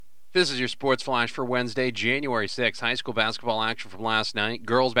This is your Sports Flash for Wednesday, January 6th. High school basketball action from last night.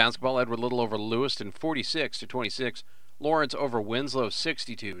 Girls basketball, Edward Little over Lewiston, 46-26. Lawrence over Winslow,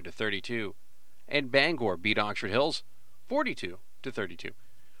 62-32. And Bangor beat Oxford Hills, 42-32.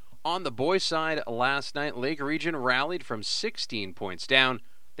 On the boys' side last night, Lake Region rallied from 16 points down.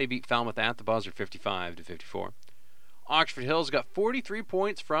 They beat Falmouth at the buzzer, 55-54. Oxford Hills got 43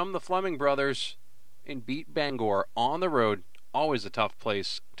 points from the Fleming brothers and beat Bangor on the road. Always a tough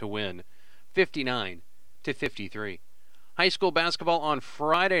place to win, 59-53. High school basketball on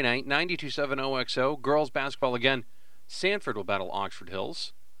Friday night, 92-7 WOXO. Girls basketball again. Sanford will battle Oxford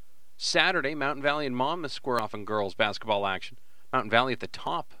Hills. Saturday, Mountain Valley and Monmouth square off in girls basketball action. Mountain Valley at the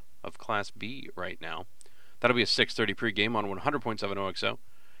top of Class B right now. That'll be a 6:30 pregame on 100.7 WOXO.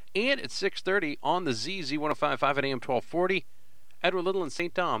 And at 6:30 on the Z105.5 at AM 1240, Edward Little and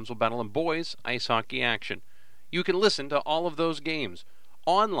St. Thomas will battle in boys ice hockey action. You can listen to all of those games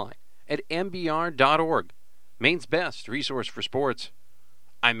online at mbr.org. Maine's best resource for sports.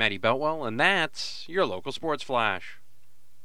 I'm Matty Boutwell, and that's your local Sports Flash.